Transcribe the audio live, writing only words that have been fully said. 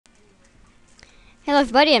Hello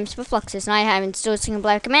everybody, I'm Superfluxus, and I have installed single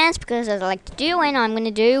player commands because as I like to do, and I'm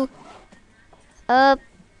gonna do a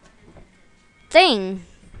thing.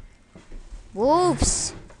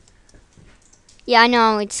 Wolves. Yeah, I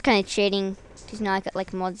know, it's kinda cheating. Because now I got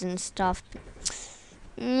like mods and stuff.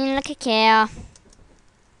 Look at care.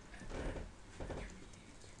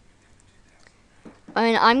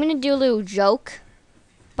 And I'm gonna do a little joke,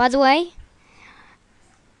 by the way.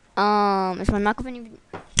 Is my microphone even?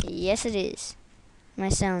 Yes it is. My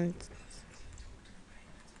sound.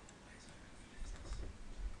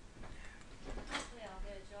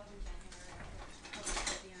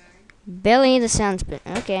 Barely the sounds, but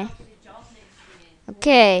okay.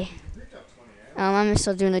 Okay. I'm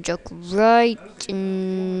still doing the joke right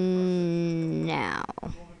now.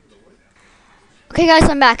 Okay, guys,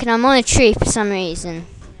 I'm back, and I'm on a tree for some reason.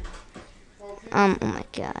 Oh my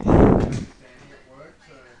god.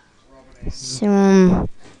 So,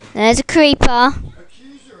 there's a creeper.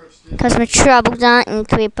 Cause my trouble's not in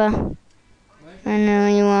creeper. I know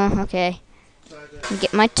you are. Okay.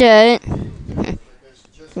 Get my dirt. Get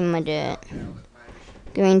my dirt.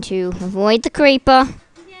 Going to avoid the creeper.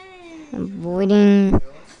 Avoiding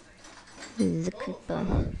the creeper.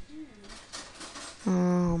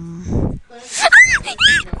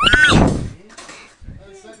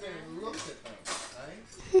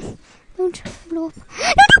 Don't blow up. No, don't blow up!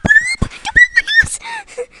 Don't blow up my house!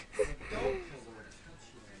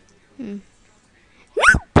 No!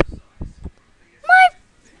 My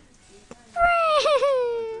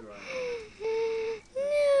friend!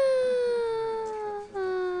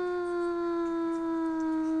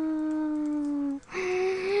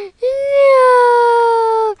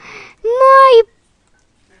 No! My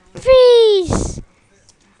piece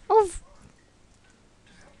of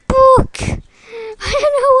book! I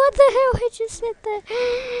don't know what the hell I just said there,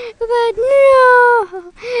 but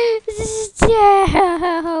no!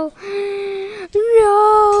 No!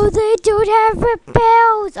 No! They don't have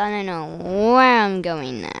repels! I don't know where I'm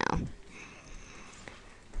going now.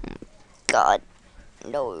 God,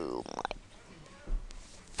 no, my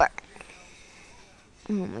fuck.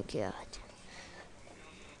 Oh my god.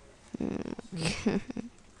 Oh my god.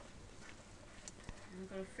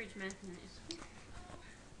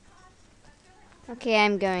 Okay,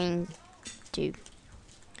 I'm going to.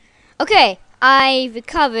 Okay, I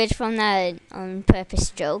recovered from that on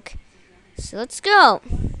purpose joke. So let's go.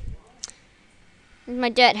 This is my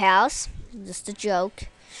dirt house. Just a joke.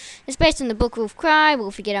 It's based on the book Wolf Cry.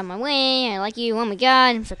 Wolf, get out of my way. I like you. Oh my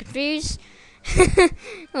god, I'm so confused.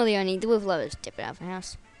 Well, the only the wolf lovers tip it out of the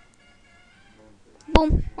house.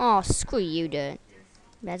 Boom. Oh, screw you, dirt.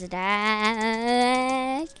 That's a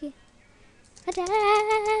attack. Attack.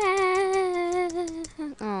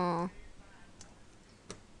 Oh.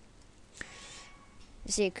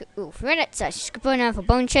 Let's see. Ooh, Reddit says you could put out a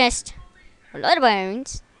bone chest. A lot of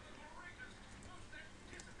bones.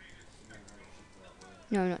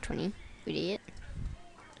 No, not 20. You idiot.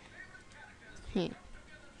 Here.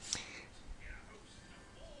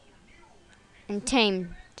 And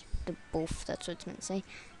tamed the wolf. That's what it's meant to say.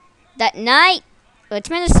 That night, well, it's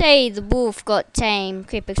meant to say the wolf got tamed.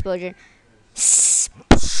 Creep explosion.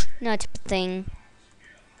 No type of thing.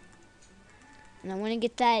 And I want to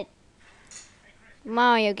get that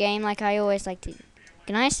Mario game like I always like to.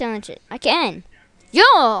 Can I challenge it? I can.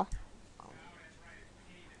 Yo!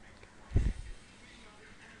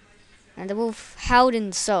 And the wolf howled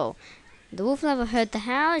in soul. The wolf never heard the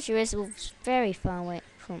howl. She was very far away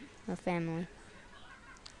from her family.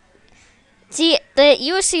 See,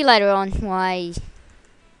 you will see later on why.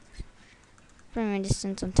 From my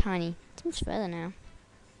distance, I'm tiny. It's much further now.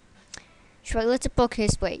 Shrug, let's book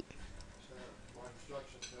his weight.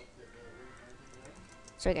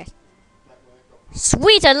 Sorry, guys.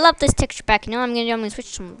 Sweet, I love this texture pack. Now I'm gonna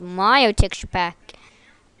switch to Mario texture pack.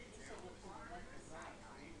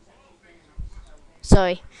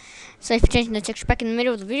 Sorry for changing the texture pack in the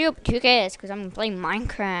middle of the video, but who cares? Because I'm playing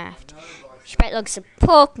Minecraft. Sprite looks a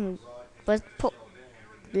pork, but pork.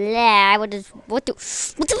 Blah, what the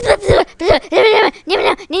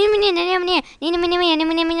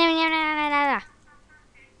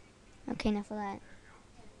okay, enough of that.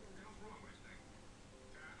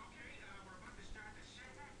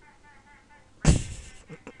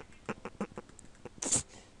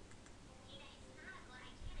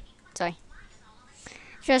 Sorry.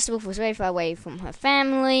 Just the wolf was very far away from her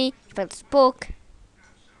family. She felt this book.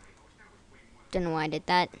 Don't know why I did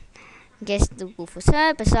that. Guess the wolf was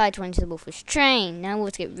hurt. Besides, once the wolf was trained. Now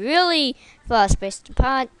wolves get really fast spaced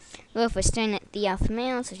apart. The wolf was staring at the alpha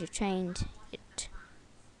male, so she trained it.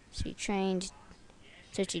 She trained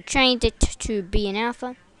it to be an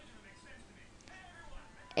alpha.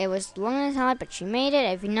 It was long and hard, but she made it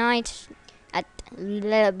every night.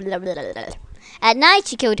 At night,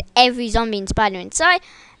 she killed every zombie and spider inside.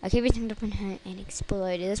 A creeper turned up on her and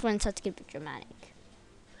exploded. This one starts to get a bit dramatic.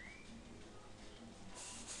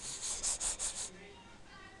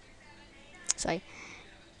 Sorry.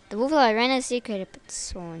 The wolf ran a secret, but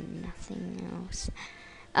saw nothing else.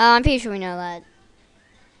 I'm pretty sure we know that.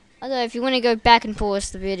 Although, if you want to go back and pause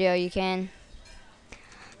the video, you can.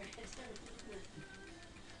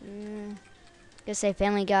 Gonna say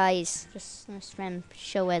Family Guy is just nice random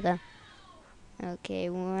show weather. Okay,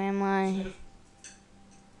 where am I?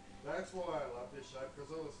 That's why I love this show,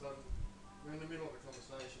 because all of a sudden we're in the middle of a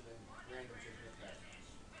conversation and random shit like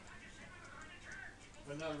that.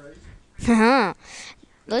 For no reason. Haha.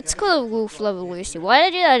 Let's call Wolf Lover Lucy. Why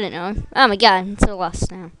did I do that? I don't know. Oh my god, I'm so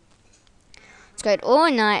lost now. She got all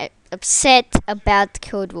night upset about the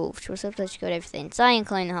killed wolf. She was upset she got everything inside,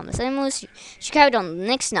 including the harmless animals. She carried on the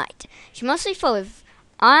next night. She mostly fought with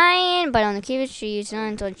iron, but on the keyboard she used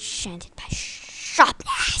iron to enchanted by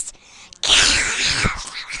sharpness.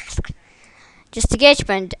 Just to get, she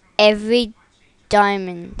burned every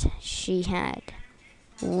diamond she had.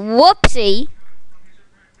 Whoopsie!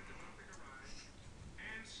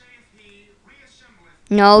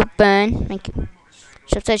 No, burn. Thank you.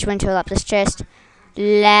 She upset she went to her Lapis chest.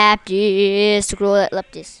 Lapis. Scroll it,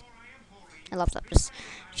 Lapis. I love Lapis.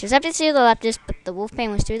 She was happy to see the Lapis, but the wolf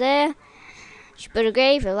pain was still there. She built a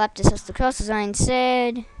grave. Her Lapis has the cross, as I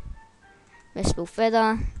said. Best wolf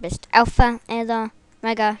feather. Best alpha ether.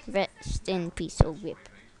 Mega. Rest in peace, or whip.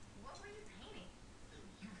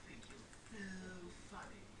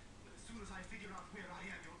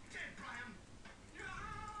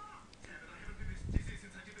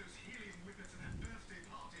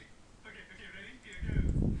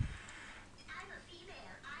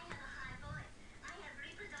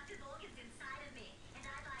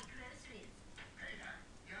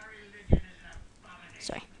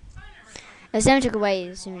 Sorry. The seven took away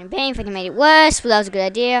the human pain, fucking made it worse. Well, that was a good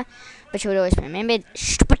idea, but she would always be remembered.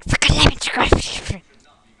 Stupid fucking lemon.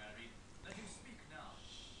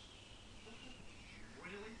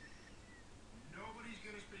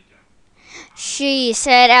 She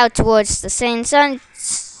set out towards the setting sun.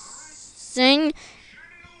 Soon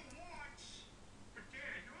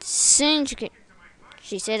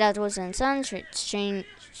she set out towards the sun.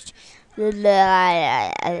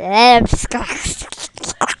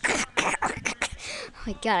 Oh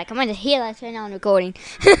my god, I can to hear that right now on recording.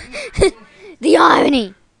 The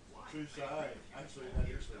irony!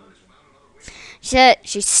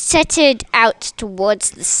 She set it out towards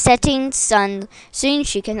the setting sun. Soon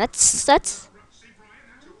she can. That's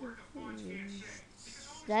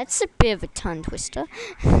a bit of a tongue twister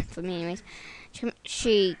for me, anyways.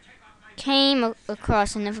 She came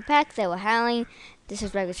across another pack. They were howling. This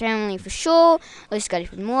is Regular Family for sure. Lucy got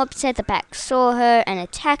even more upset. The pack saw her and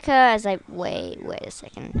attacked her as I... Wait a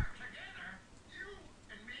second.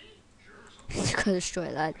 Let's go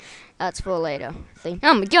destroy that. That's for later.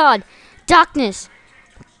 Oh my god! Darkness!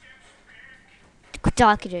 Look how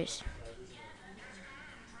dark it is.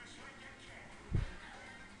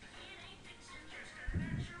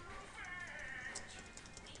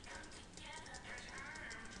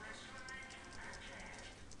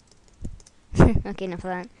 Okay, enough of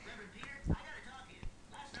that.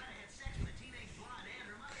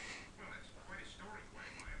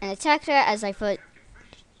 And attacked her as I thought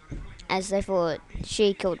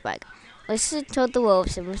she killed Bug. Lisa told the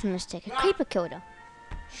wolves it was a mistake. A creeper killed her.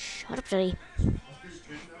 Shut up, Johnny.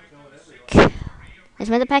 As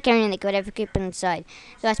when the pack area and they got every creeper inside.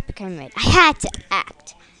 The rest became red. I had to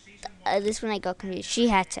act. This one I got confused. She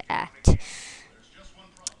had to act.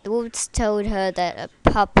 The wolves told her that a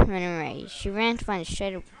pup ran away. She ran to find it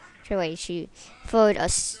straight away. She followed a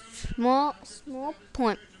small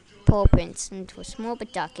paw prints into a small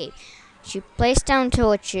but dark cave. She placed down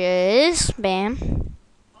torches, bam,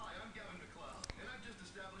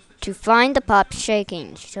 to find the pup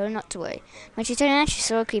shaking. She told her not to worry. When she turned around, she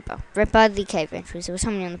saw a creeper right by the cave entrance. There was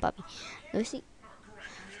something on the puppy. Lucy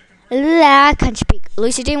can't speak.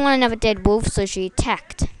 Lucy didn't want another dead wolf, so she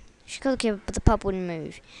attacked. She killed the creeper, but the pup wouldn't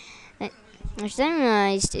move. She then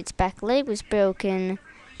realized its back leg was broken.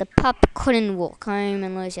 The pup couldn't walk home,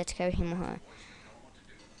 and Lucy had to carry him or her.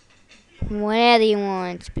 Whatever you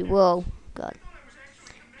want to be, well, God.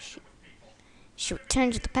 She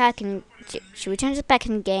returned to the pack and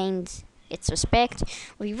gained its respect.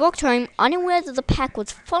 We walked home, unaware that the pack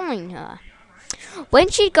was following her. When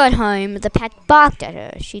she got home, the pack barked at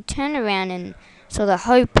her. She turned around and saw the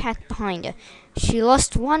whole pack behind her. She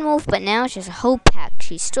lost one wolf, but now she has a whole pack.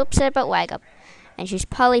 She's still upset about Wag Up, and she's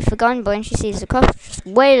probably forgotten, but when she sees the cops, just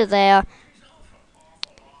wait there.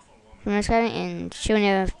 And she'll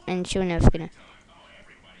never forget it.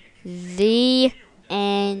 The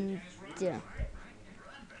end.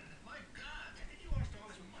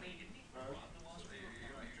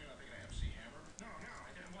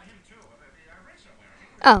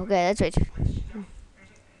 Oh, okay, that's right.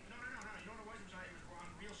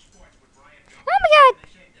 Oh my god!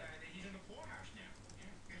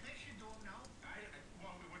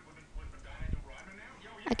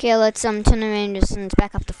 Okay, let's turn around and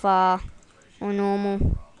back up to far or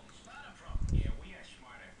normal.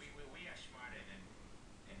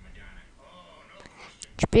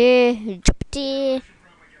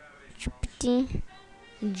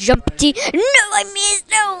 Jumpty. No, I missed.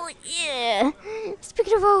 No, yeah.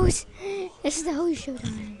 Speaking of O's, this is the whole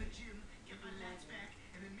showtime.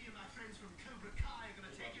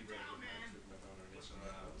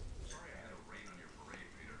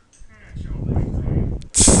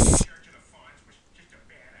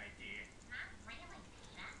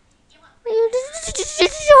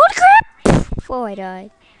 Holy crap! Before I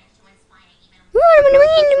died.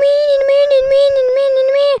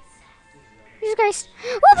 Jesus Christ.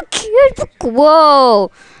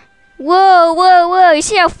 Whoa. Whoa. You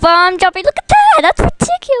see how far I'm jumping? Look at that. That's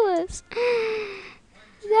ridiculous.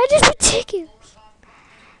 That is ridiculous.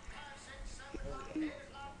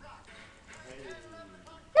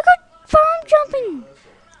 Look how far I'm jumping.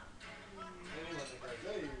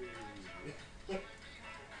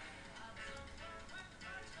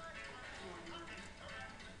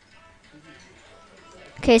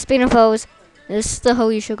 Okay, speaking of foes, this is the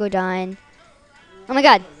hole you should go dying. Oh my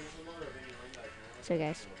god. Sorry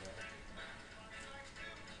guys.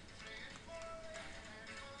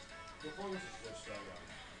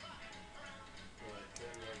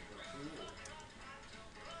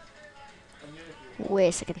 Wait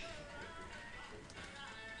a second.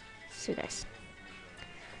 So guys.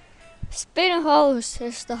 Speaking of holes,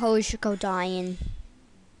 this is the hole you should go dying.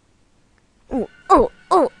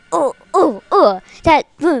 That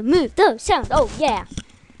move, those sound. Oh yeah.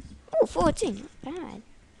 Oh, 14. Not bad.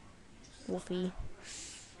 Wolfie.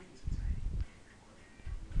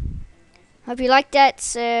 Hope you liked that.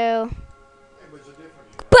 So,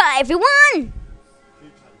 bye everyone.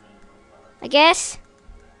 I guess.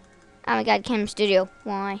 Oh my God, Cam Studio.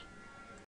 Why?